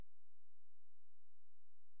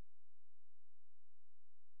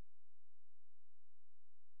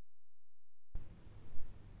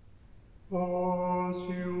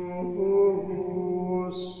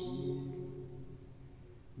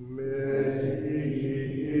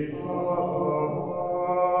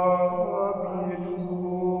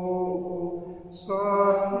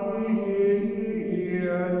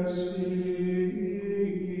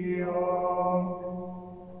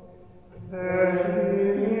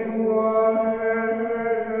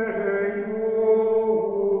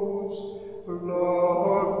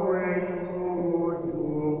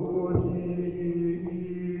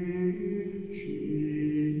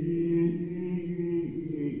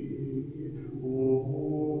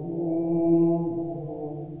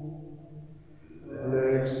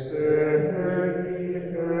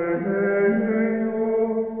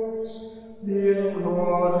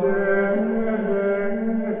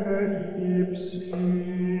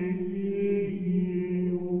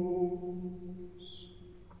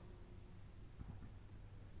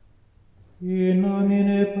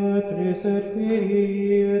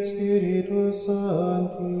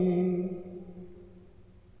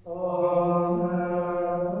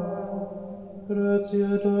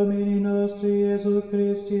gratia Domini nostri Iesu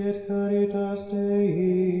Christi et caritas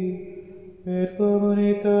Dei, et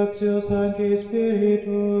communicatio Sancti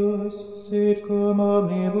Spiritus, sit cum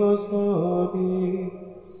omnibus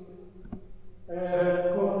vobis.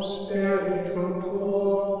 Et cum spiritu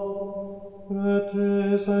tuo.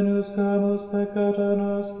 Fratres, annuscamus peccata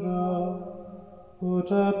nostra,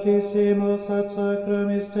 ut aptissimus ad sacra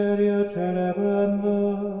mysteria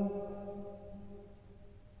celebranda.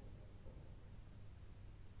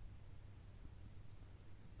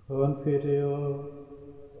 Confiteo,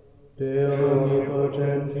 Deo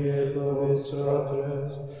omnipotenti et vobis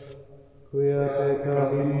fratres, quia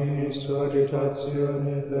peccabilis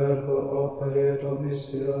cogitatione, verbo, opere et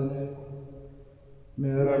omissione,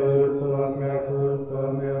 mea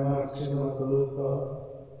culpa, mea maxima culpa,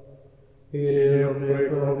 ideo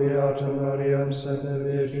preco beatam Mariam semper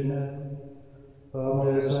Virginem,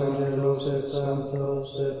 omnes angelos et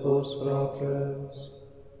sanctos et vos fratres,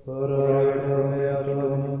 ora pro mea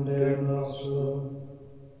Dominum Deum nostrum.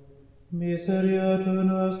 Miseriatur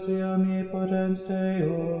nostri omnipotens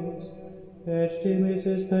Deus, et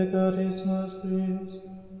dimissis peccatis nostris,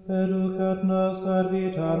 educat nos ad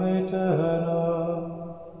vitam aeternam.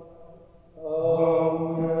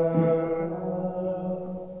 Amen.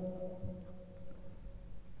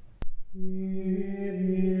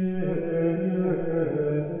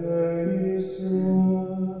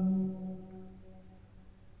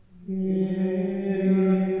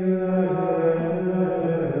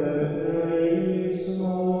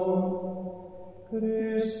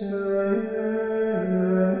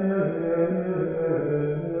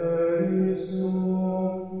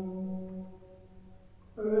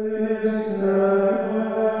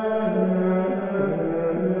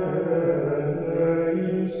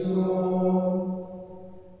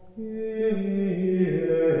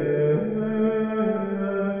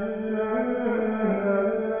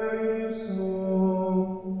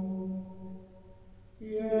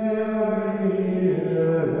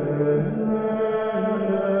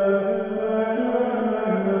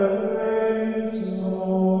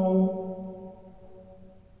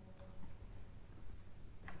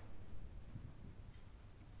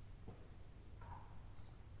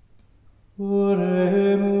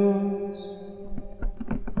 Oremus.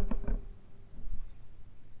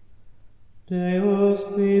 Deus,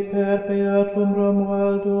 qui per beatum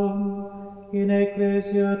Romualdum in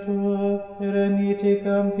ecclesia tua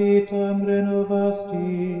eremiticam vitam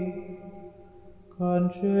renovasti,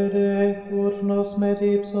 concede ut nos met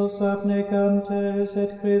ipsos abnegantes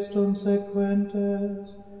et Christum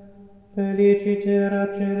sequentes felicitera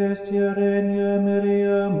celestia regna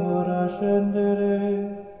meriamur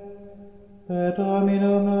ascendere, per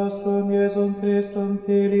Dominum nostrum Iesum Christum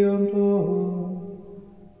Filium Tuum,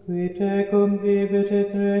 qui tecum vivit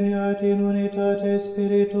et regnat in unitate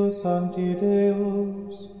Spiritus Sancti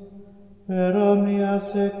Deus, per omnia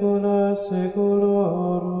saecula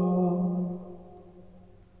saeculorum.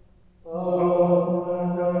 Amen.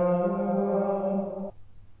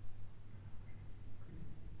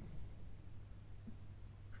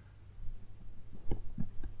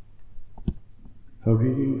 A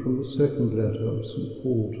reading from the second letter of St.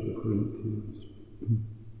 Paul to the Corinthians.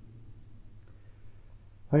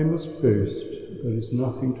 I must boast, there is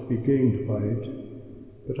nothing to be gained by it,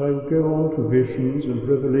 but I will go on to visions and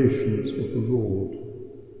revelations of the Lord.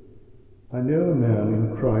 I know a man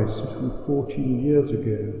in Christ who 14 years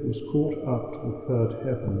ago was caught up to the third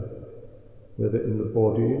heaven, whether in the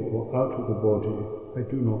body or out of the body, I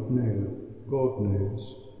do not know, God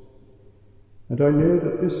knows. And I know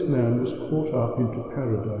that this man was caught up into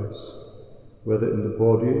paradise, whether in the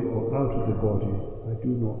body or out of the body, I do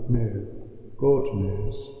not know, God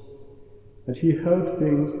knows. And he heard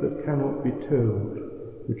things that cannot be told,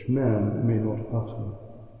 which man may not utter.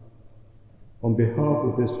 On behalf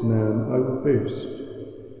of this man I will boast,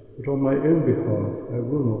 but on my own behalf I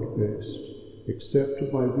will not boast, except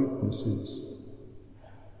of my weaknesses.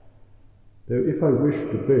 Though if I wish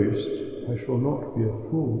to boast, I shall not be a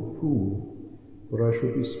fool, for I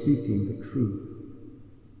shall be speaking the truth.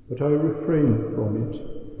 But I refrain from it,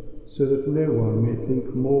 so that no one may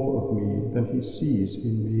think more of me than he sees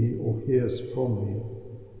in me or hears from me.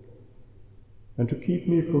 And to keep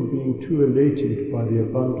me from being too elated by the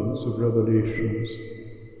abundance of revelations,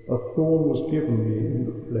 a thorn was given me in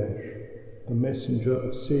the flesh, a messenger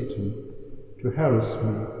of Satan, to harass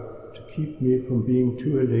me, to keep me from being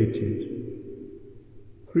too elated.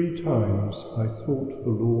 3 times I thought the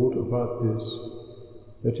Lord about this,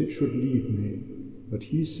 that it should leave me, but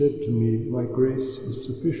he said to me, my grace is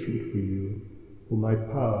sufficient for you, for my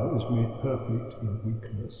power is made perfect in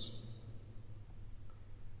weakness.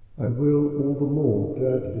 I will all the more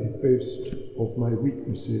gladly boast of my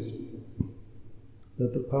weaknesses,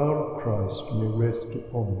 that the power of Christ may rest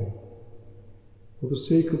upon me. For the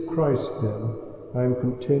sake of Christ, then, I am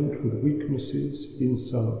content with weaknesses,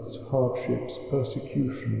 insults, hardships,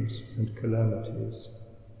 persecutions, and calamities.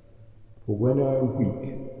 For when I am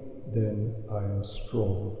weak, then I am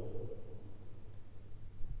strong.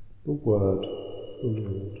 The word of the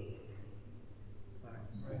Lord.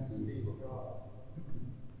 Thanks be to God.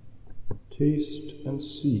 Taste and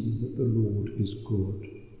see that the Lord is good.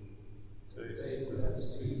 Taste and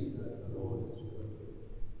see that the Lord is good.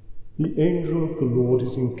 The angel of the Lord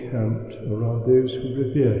is encamped around those who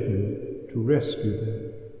revere him, to rescue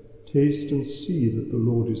them. Taste and see that the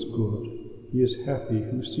Lord is good. He is happy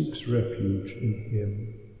who seeks refuge in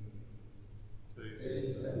him.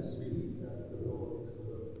 Taste and see that the Lord is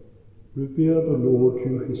good. Revere the Lord,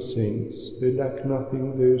 you his saints. They lack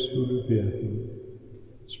nothing, those who revere him.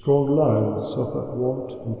 Strong lions suffer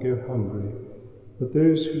want and go hungry, but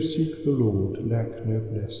those who seek the Lord lack no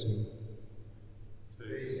blessing.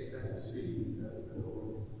 Taste and see that the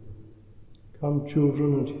Lord is good. Come,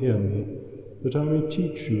 children, and hear me, that I may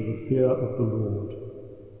teach you the fear of the Lord.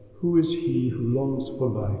 Who is he who longs for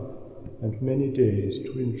life and many days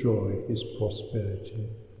to enjoy his prosperity?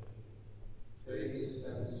 Taste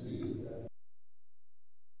and see that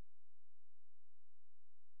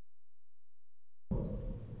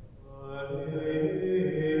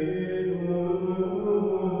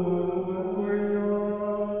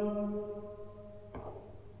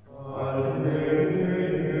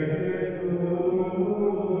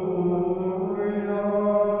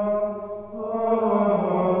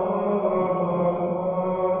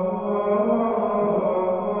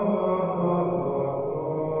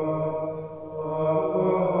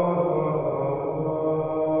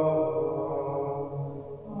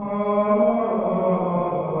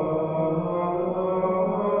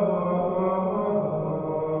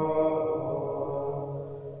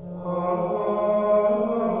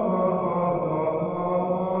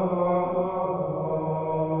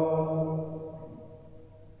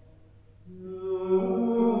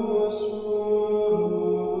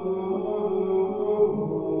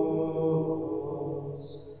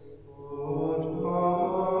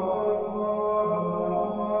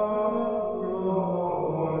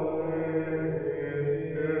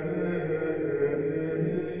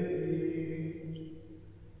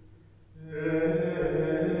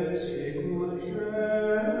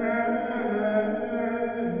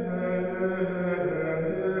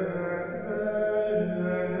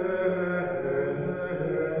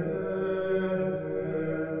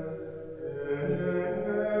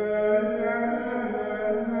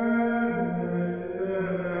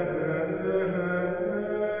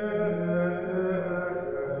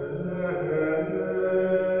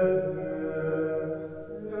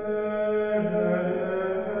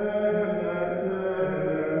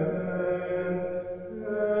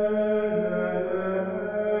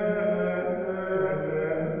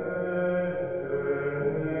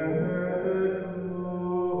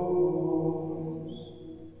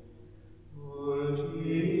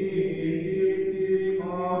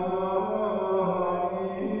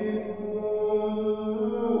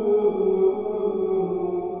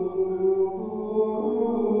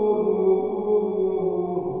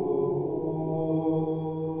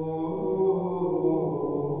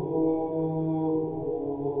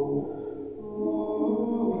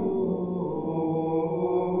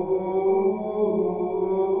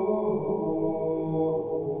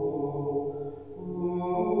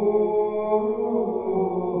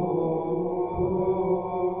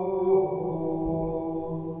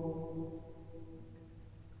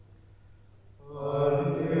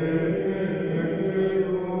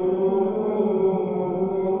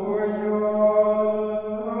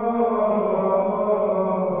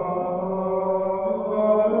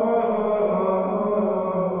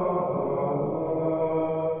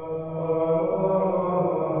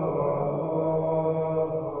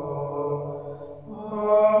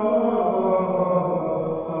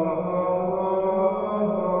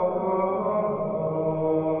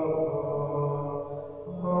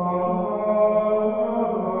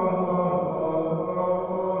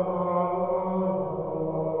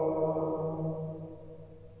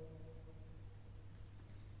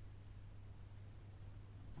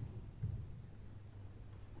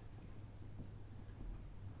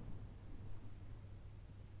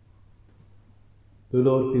The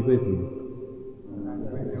Lord be with you.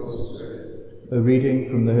 and with your spirit. A reading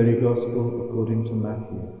from the Holy Gospel according to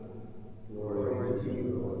Matthew. Glory to you,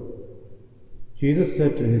 Lord. Jesus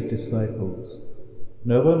said to his disciples,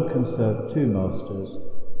 "No one can serve two masters,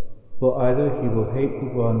 For either he will hate the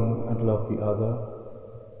one and love the other,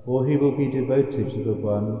 or he will be devoted to the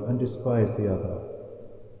one and despise the other.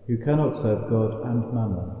 You cannot serve God and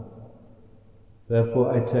Mammon.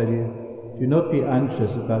 Therefore I tell you, do not be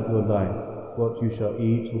anxious about your life, what you shall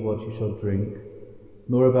eat or what you shall drink,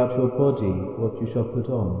 nor about your body, what you shall put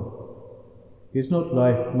on. Is not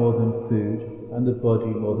life more than food, and the body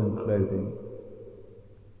more than clothing?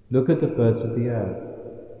 Look at the birds of the air.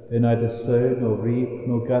 They neither sow nor reap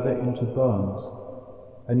nor gather into barns,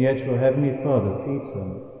 and yet your heavenly Father feeds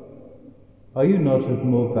them. Are you not of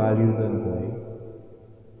more value than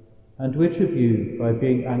they? And which of you, by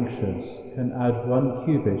being anxious, can add 1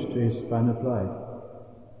 cubit to his span of life?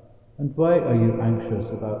 And why are you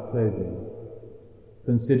anxious about clothing?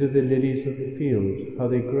 Consider the lilies of the field, how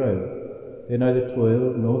they grow. They neither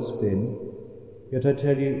toil nor spin. Yet I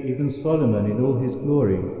tell you, even Solomon in all his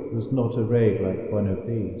glory was not arrayed like one of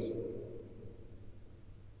these.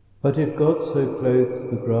 But if God so clothes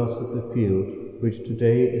the grass of the field, which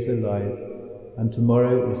today is alive, and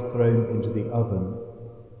tomorrow is thrown into the oven,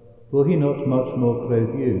 will he not much more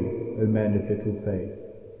clothe you, O men of little faith?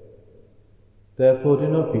 Therefore do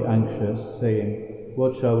not be anxious, saying,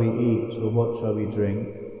 what shall we eat, or what shall we drink,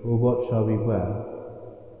 or what shall we wear?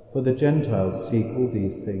 For the Gentiles seek all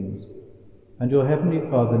these things, and your heavenly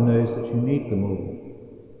Father knows that you need them all.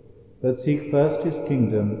 But seek first his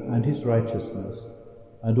kingdom and his righteousness,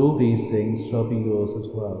 and all these things shall be yours as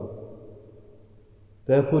well.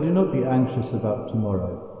 Therefore do not be anxious about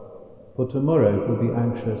tomorrow, for tomorrow will be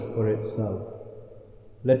anxious for itself.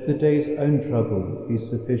 Let the day's own trouble be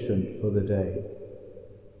sufficient for the day.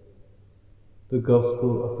 The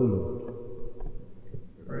Gospel of the Lord.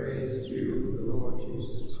 Praise to you, the Lord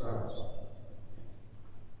Jesus Christ.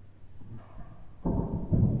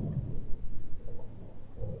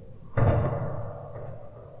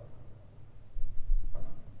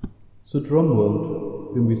 St.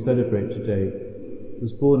 Romuald, whom we celebrate today,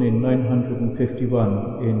 was born in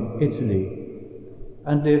 951 in Italy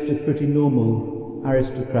and lived a pretty normal,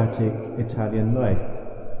 aristocratic Italian life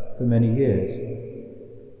for many years.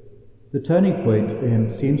 The turning point for him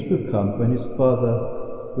seems to have come when his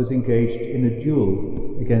father was engaged in a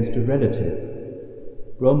duel against a relative.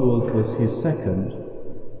 Romuald was his second,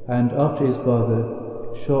 and after his father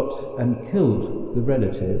shot and killed the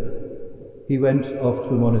relative, he went off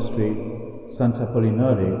to a monastery,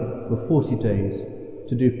 Sant'Apollinare, for 40 days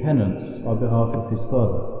to do penance on behalf of his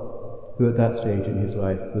father, who at that stage in his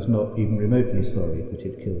life was not even remotely sorry that he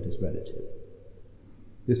had killed his relative.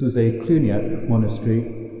 This was a Cluniac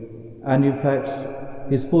monastery, and in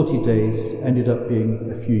fact his 40 days ended up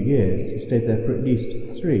being a few years. He stayed there for at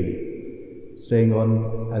least 3, staying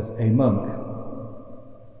on as a monk.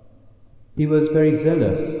 He was very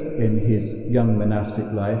zealous in his young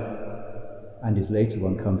monastic life, and his later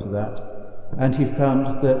one come to that, and he found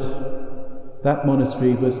that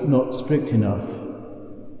monastery was not strict enough,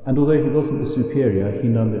 and although he wasn't the superior, he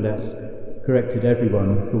nonetheless corrected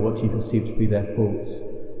everyone for what he perceived to be their faults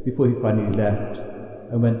before he finally left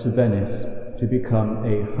and went to Venice to become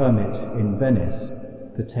a hermit in Venice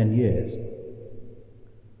for 10 years.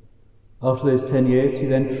 After those 10 years, he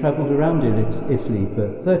then travelled around in Italy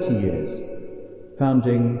for 30 years,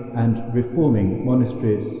 founding and reforming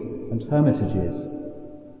monasteries and hermitages.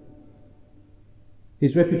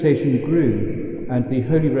 His reputation grew, and the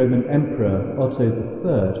Holy Roman Emperor Otto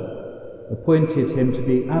III appointed him to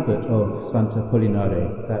be abbot of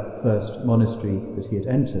Sant'Apollinare, that first monastery that he had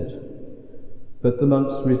entered. But the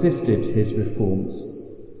monks resisted his reforms,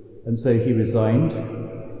 and so he resigned,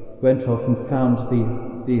 went off and found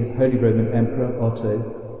the Holy Roman Emperor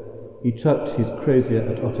Otto. He chucked his crozier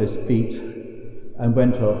at Otto's feet and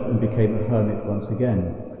went off and became a hermit once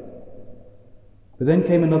again. But then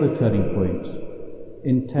came another turning point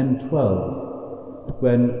in 1012,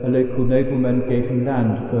 when a local nobleman gave him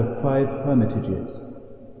land for 5 hermitages,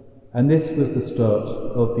 and this was the start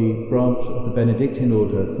of the branch of the Benedictine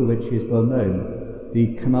order for which he is well known,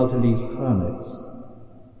 the Camaldolese Hermits.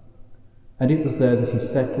 And it was there that he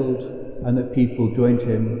settled and that people joined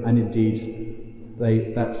him, and indeed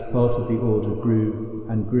that part of the order grew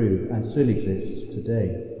and still exists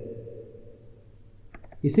today.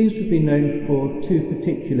 He seems to be known for 2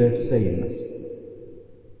 particular sayings: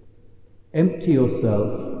 empty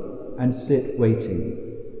yourself and sit waiting,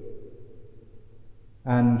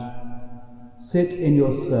 and sit in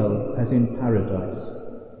your cell as in paradise.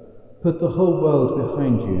 Put the whole world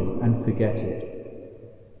behind you and forget it.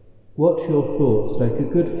 Watch your thoughts like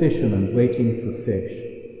a good fisherman waiting for fish.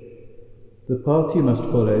 The path you must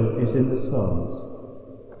follow is in the Psalms.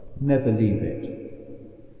 Never leave it.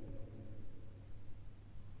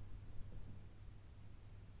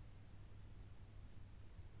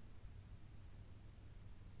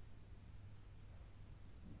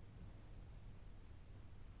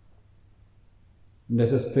 And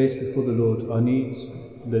let us place before the Lord our needs,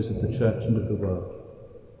 and those of the Church and of the world.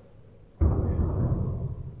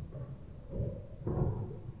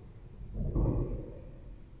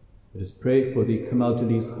 Let us pray for the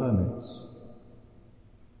Camaldolese hermits,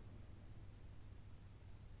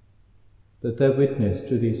 that their witness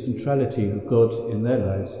to the centrality of God in their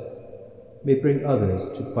lives may bring others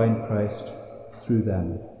to find Christ through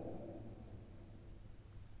them.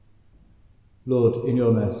 Lord, in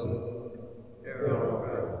your mercy,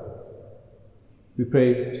 we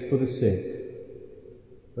pray for the sick,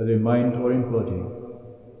 whether in mind or in body.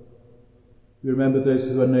 We remember those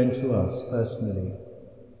who are known to us personally,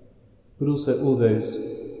 but also all those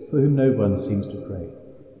for whom no one seems to pray.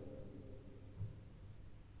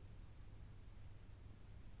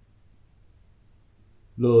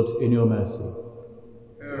 Lord, in your mercy,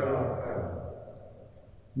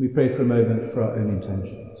 we pray for a moment for our own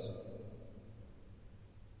intentions.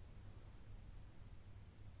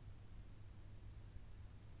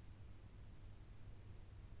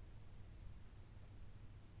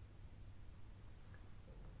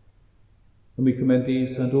 And we commend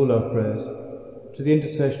these and all our prayers to the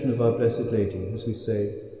intercession of our Blessed Lady, as we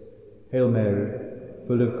say, Hail Mary,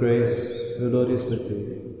 full of grace, the Lord is with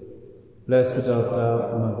thee. Blessed art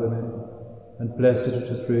thou among women, and blessed is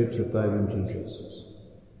the fruit of thy womb, Jesus.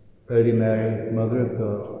 Holy Mary, Mother of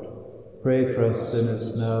God, pray for us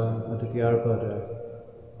sinners now and at the hour of our death.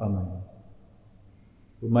 Amen.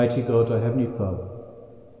 Almighty God, our Heavenly Father,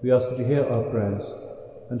 we ask you to hear our prayers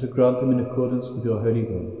and to grant them in accordance with your holy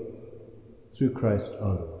will. Through Christ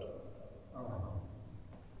our Lord. Amen.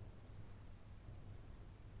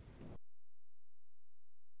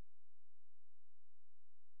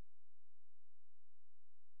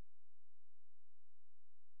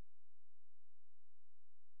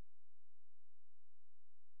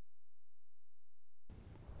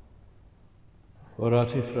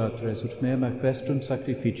 Orate fratres, ut meam ac vestrum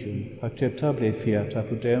sacrificium, acceptable fiat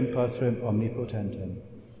apud Deum Patrem omnipotentem.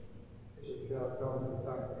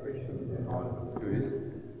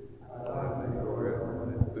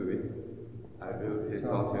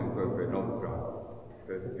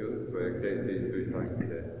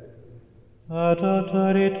 Ad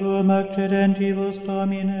autoritum accedentibus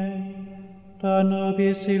Domine, da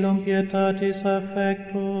nobis ilum pietatis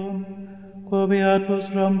affectum, quo beatus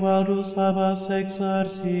Romualdus Abbas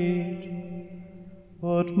exercit,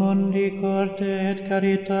 ut mundi corte et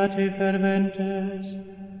caritate ferventes,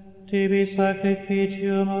 tibi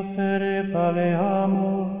sacrificium offere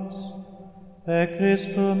valeamus, per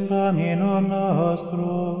Christum Dominum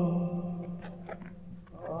nostrum.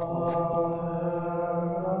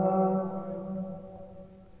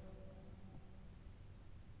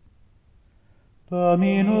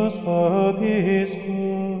 Dominus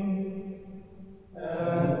vobiscum,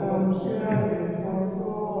 et cum siedit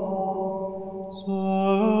contuo,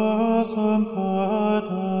 suasum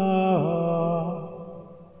cata,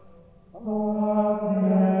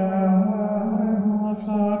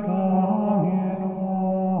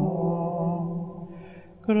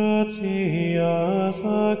 gratias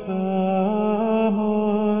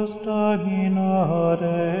agamus Domino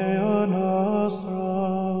Deo nostro,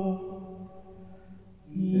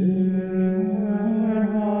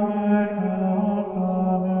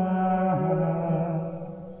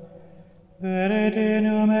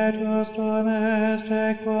 Veredinum et justum est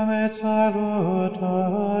ecum et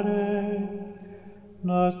salutare,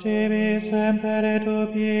 nos tibi semper et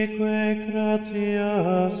ubique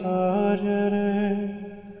gratias agere.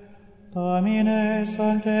 Domine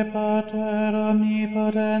Sancte Pater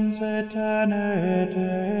omnipotens aeterne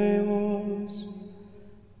Deus,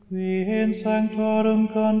 qui in sanctorum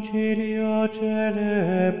concilio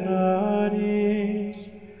celebradis,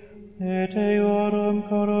 et eorum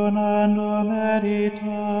coronando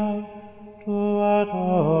merita, tua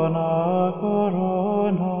dona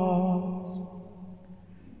coronas.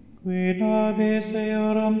 Qui nobis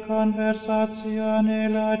eorum conversatione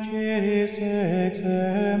laciris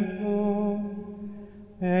exemplum,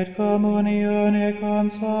 et communione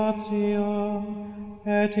consocium,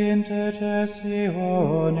 et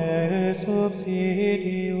intercessione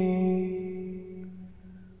subsidium.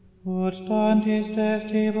 Ut tantis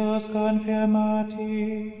testibus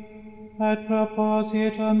confirmati, ad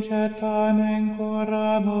propositum certamen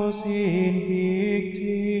curamus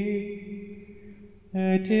invicti,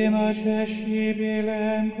 et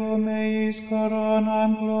imacescibilem cum eis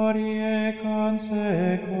coronam gloriae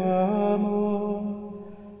consequamur,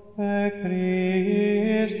 per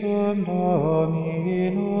Christum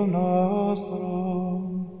Dominum nostrum.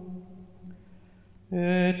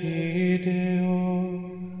 Et ideo,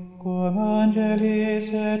 cum angelis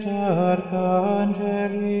et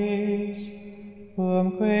archangelis,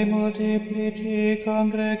 umque multiplici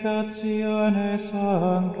congregatione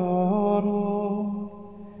sanctorum,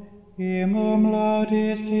 imum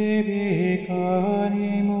laudis tibi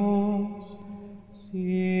canimus,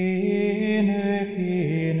 sine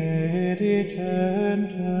fine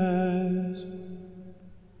dicentes.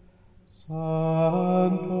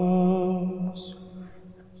 Sanctus,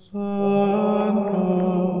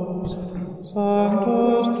 Sanctus,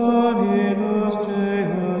 Sanctus Dominus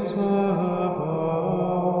Deus Sabaoth,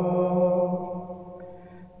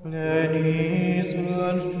 plenis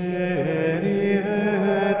sunt celi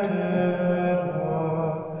et terra,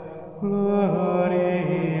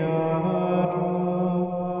 gloria tua.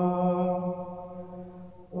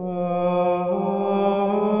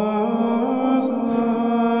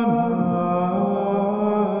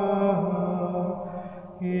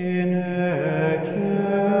 In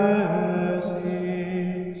excelsis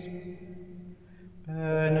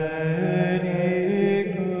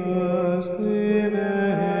benedictus qui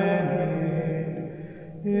venit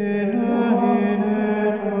in nomine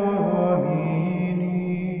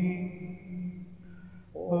Domini.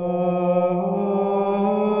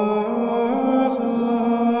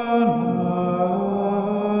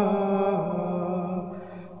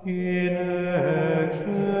 In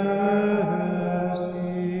excelsis.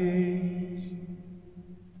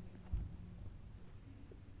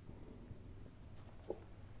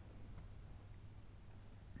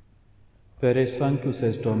 Vere sanctus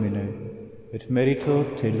est Domine, et merito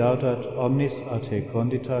te laudat omnis a te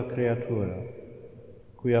condita creatura,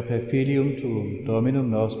 quia per Filium Tuum, Dominum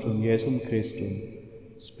nostrum Iesum Christum,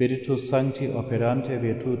 Spiritus Sancti operante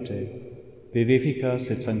virtute, vivificas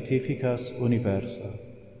et sanctificas universa,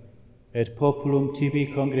 et populum tibi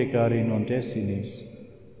congregare non destinis,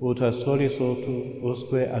 ut a solis ortu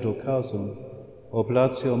usque ad occasum,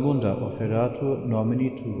 oblatio munda offeratur nomini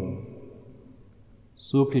Tuum.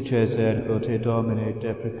 Supplices ergo te Domine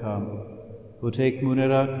deprecamur, ut ec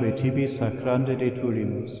muneraque tibi sacrande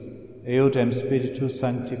detulimus, eodem Spiritus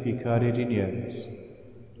sanctificare dinieris,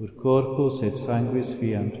 ut corpus et sanguis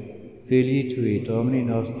fiant, Filii Tui Domini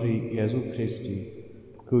nostri Iesu Christi,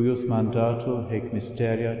 cuius mandato hec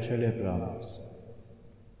mysteria celebramus.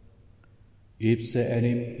 Ipse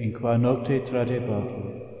enim, in qua nocte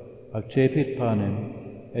tradebatur, accepit panem,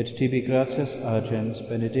 et tibi gratias agens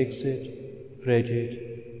benedixit, fregit,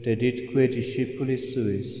 deditque discipulis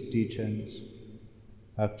suis, dicens,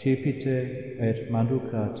 accipite et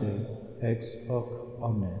manducate ex hoc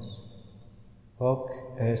omnes. Hoc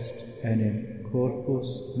est enim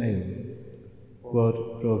corpus meum, quod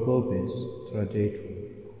pro vobis tradetur.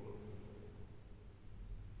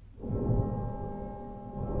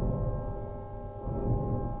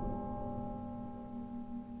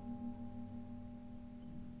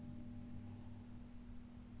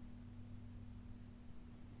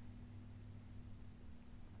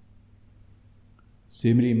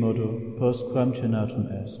 Simili modo, postquam cenatum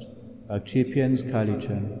est, accipiens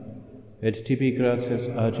calicem, et tibi gratias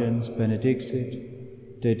agens benedixit,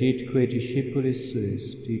 deditque discipulis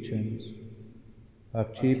suis, dicens,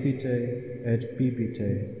 accipite et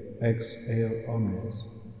bibite ex eo omnes.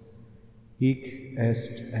 Hic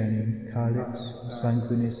est enim calix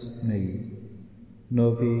sanguinis mei,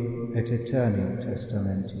 novi et eterni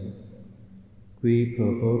testamenti, qui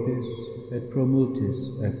pro vobis et pro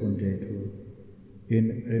multis effundetur,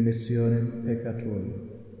 in remissionem peccatorum.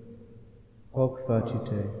 Hoc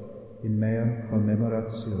facite in meam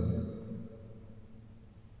commemorationem.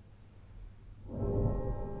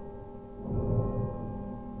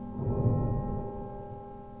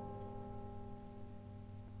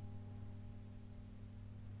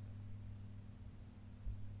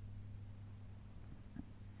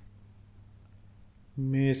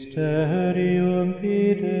 Mysterium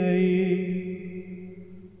Fidei.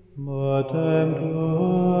 Mortem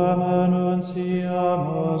Tuam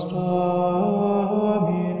annunciamus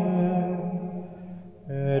Domine,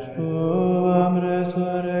 et Tuam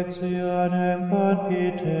resurrectionem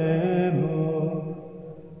confitemur,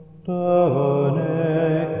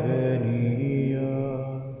 donec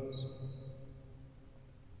venias.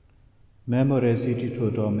 Memores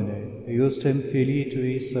igitur Domine, eiustem Filii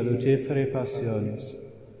Tui salutifere passionis,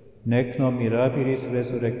 nec non mirabilis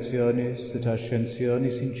resurrectionis et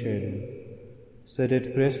ascensionis in caelum, sed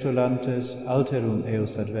et prestolantes alterum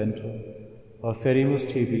eus adventum, offerimus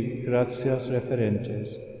tibi gratias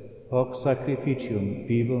referentes, hoc sacrificium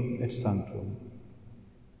vivum et sanctum.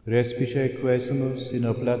 Respice quesumus in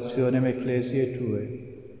oblationem ecclesiae Tue,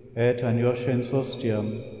 et agnoscens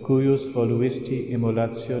ostiam, cuius voluisti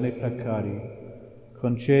immolatione placari,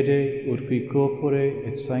 concede ut qui corpore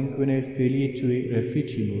et sanguine Filii Tui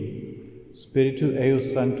reficimur, Spiritu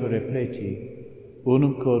eius Sancto repleti,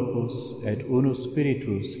 unum corpus et unus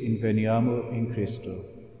spiritus inveniamur in Christo.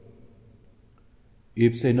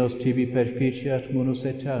 Ipse nos tibi perficiat munus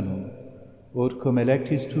aeternum, ut cum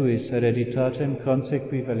electis tuis hereditatem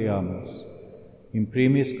consequivaliamus, in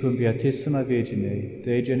primis cum Beatissima Virgine,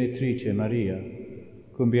 Dei Genitrice Maria,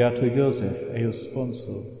 cum Beato Iosef eius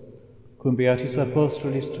sponsor, cum Beatis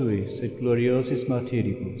Apostolis tuis et gloriosis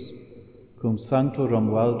martiribus, cum Sancto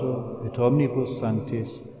Romualdo et omnibus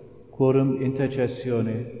sanctis, quorum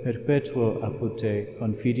intercessione perpetuo apud te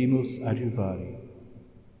confidimus adjuvari.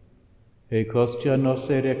 Ec hostia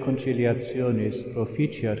nostre reconciliationis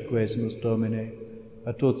proficiat quesumus Domine,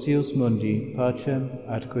 a totius mundi pacem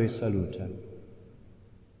atque salutem.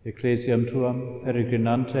 Ecclesiam tuam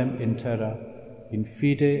peregrinantem in terra, in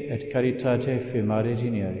fide et caritate firmare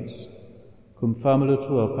dineris, cum famulo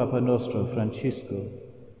tuo Papa nostro Francisco,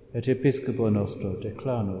 et Episcopo nostro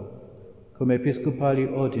Declano, cum episcopali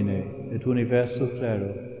ordine et universo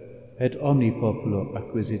clero, et omni populo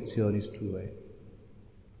acquisitionis tuae.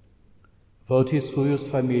 Votis huius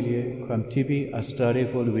familiae, quam tibi astare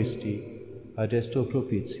voluisti, ad esto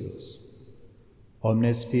propitius.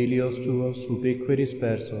 Omnes filios tuos ubique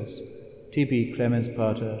dispersos, tibi clemens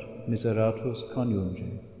pater, miseratus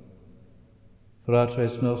coniunge.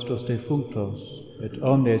 Fratres nostros defunctos, et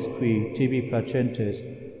omnes qui tibi placentes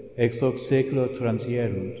ex hoc seculo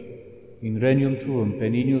transierunt, in regnum tuum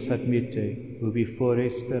beninius admitte, ubi fore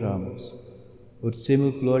speramus, ut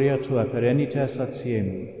simul gloria tua perennitas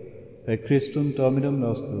atiemur, per Christum Dominum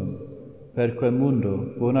nostrum, per quem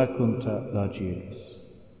mundo bona cunta lagiris.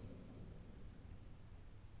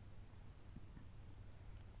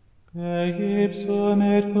 Ipsum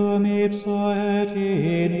et cum ipso et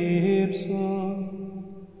in ipso,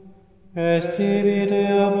 est tibi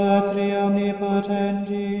Deo Patri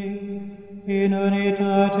omnipotenti, in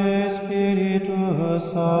unitate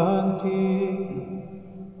Spiritus Sancti,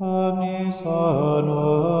 omnis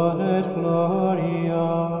honor et gloria,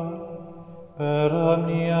 per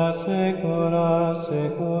omnia saecula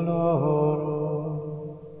saeculorum.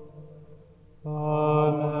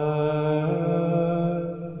 Amen.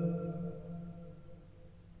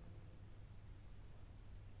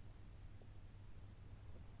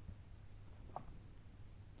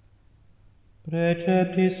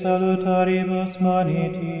 Preceptis salutaribus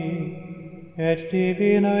moniti, et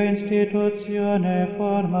divina institutione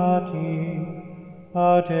formati,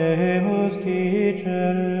 audemus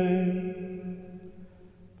dicere.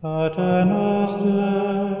 Pater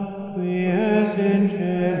noster, qui es in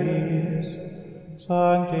celis,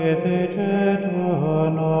 sanctificetur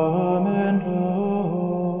nomen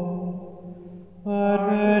tuum,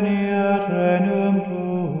 adveniat regnum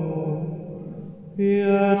tuum,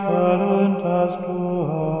 fiat voluntas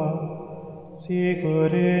tua,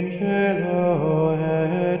 sicut in cielo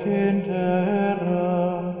et in terra.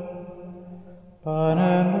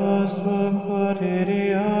 Panem nostrum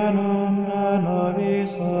quotidianum da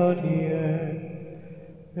nobis hodie,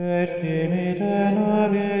 et dimitte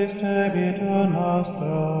nobis debita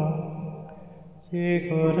nostra,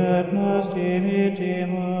 sicut et nos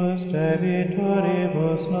dimittimus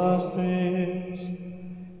debitoribus nostris,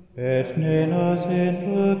 et ne nos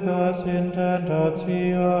inducas in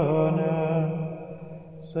tentationem,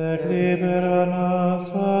 sed libera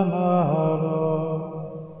nos a malo.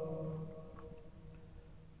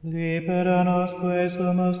 Libera nos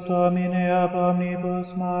quesumus Domine ab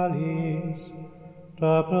omnibus malis,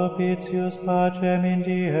 da propitius pacem in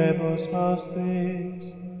diebus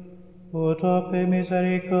nostris, ut ope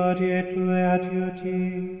misericordiae Tue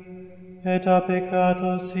adiuti, et a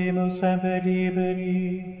peccatus simus semper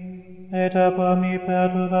liberi, et ab omni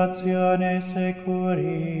perturbatione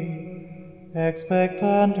securi,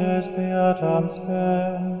 expectantes beatam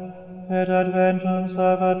spem, et adventum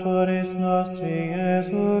Salvatoris nostri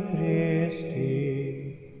Iesu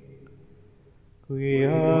Christi,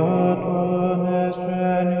 quia tuum est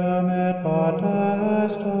regnum et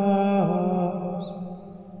potestas,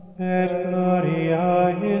 et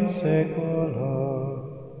gloria in saecula.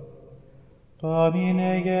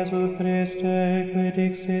 Domine Iesu Christe, qui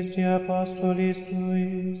dixisti apostolis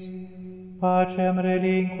Tuis, pacem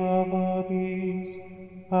relinquo vobis,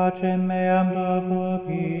 pacem meam do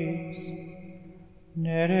vobis.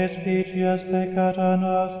 Ne respicias peccata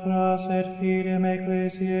nostra, sed fidem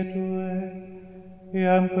ecclesiae Tue,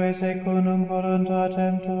 iamque secundum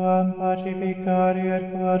voluntatem Tuam pacificari et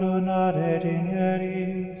coadunare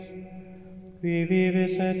dineris, qui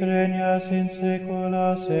vivis et regnas in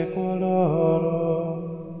saecula saeculorum.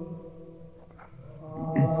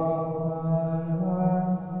 Amen.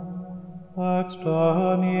 Pax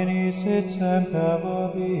Domini sit semper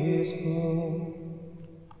vobiscum.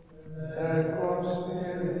 Et cum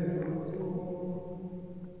spiritu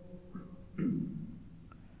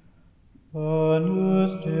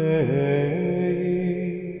Agnus Dei,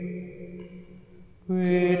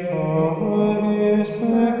 qui tollis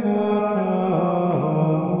peccata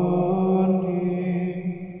mundi,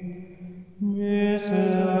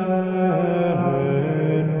 miserere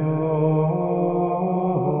nobis.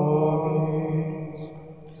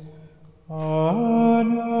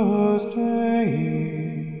 Agnus Dei,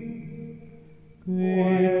 qui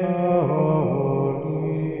tollis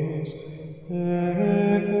peccata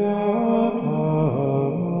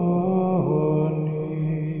mundi,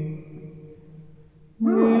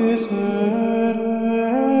 miserere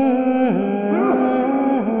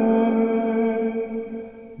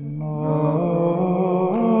nobis.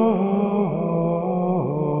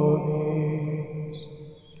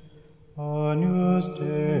 Agnus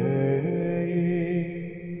Dei,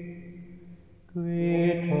 qui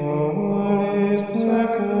tollis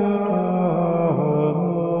peccata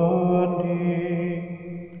mundi,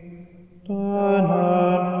 dona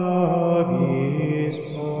nobis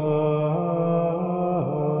pacem.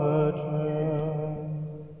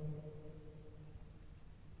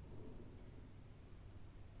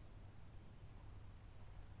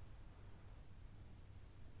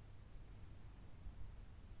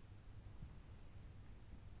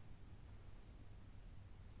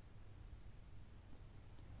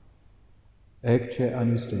 Ecce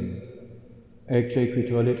Agnus Dei, ecce qui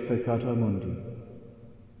tollit peccata mundi,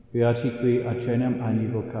 beati qui ad caenam anni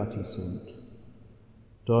vocati sunt.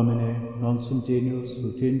 Domine, non sum dignus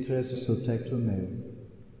ut intres sub tectum meum,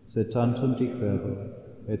 sed tantum dic verbo,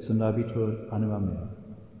 et sunabitur anima mea.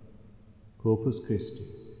 Corpus Christi.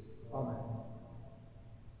 Amen.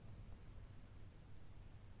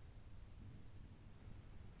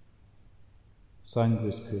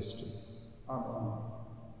 Sanguis Christi. Amen.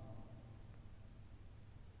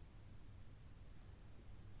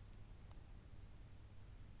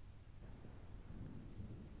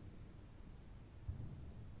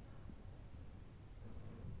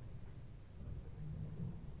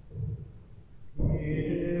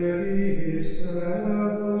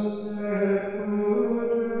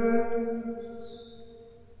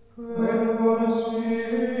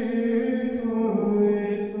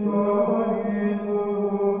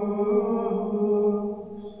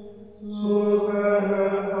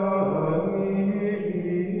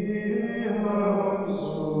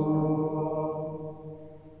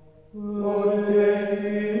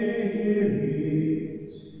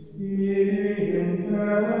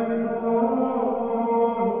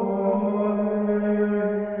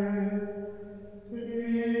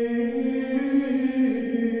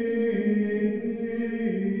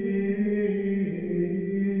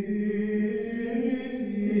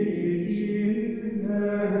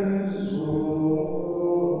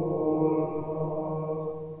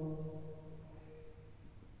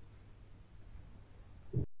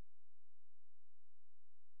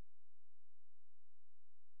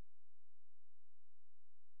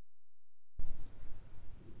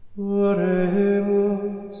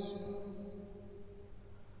 Oremus.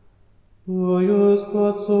 Huius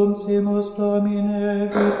quod sumpsimus Domine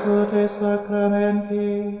virtute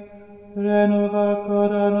sacramenti, renova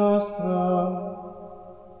coda nostra,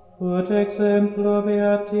 ut exemplo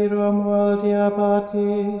beati Romualdi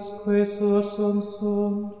abbatis, qui sursum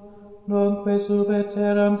sunt, nonque sub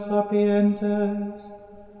aeteram sapientes,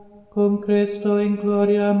 cum Christo in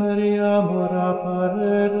gloria meriamur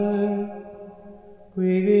apparere,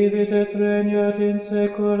 qui vivit et regnat in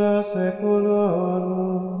saecula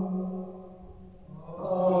saeculorum.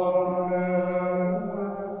 Amen.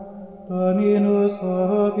 Dominus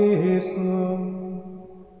vobiscum,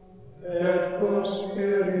 Et cum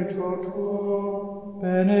spiritu tuo,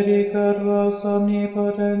 benedicat vos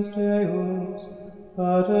omnipotens Deus,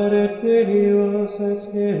 Pater et Filius et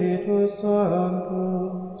Spiritus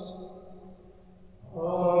Sanctus.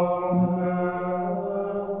 Amen.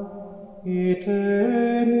 Ite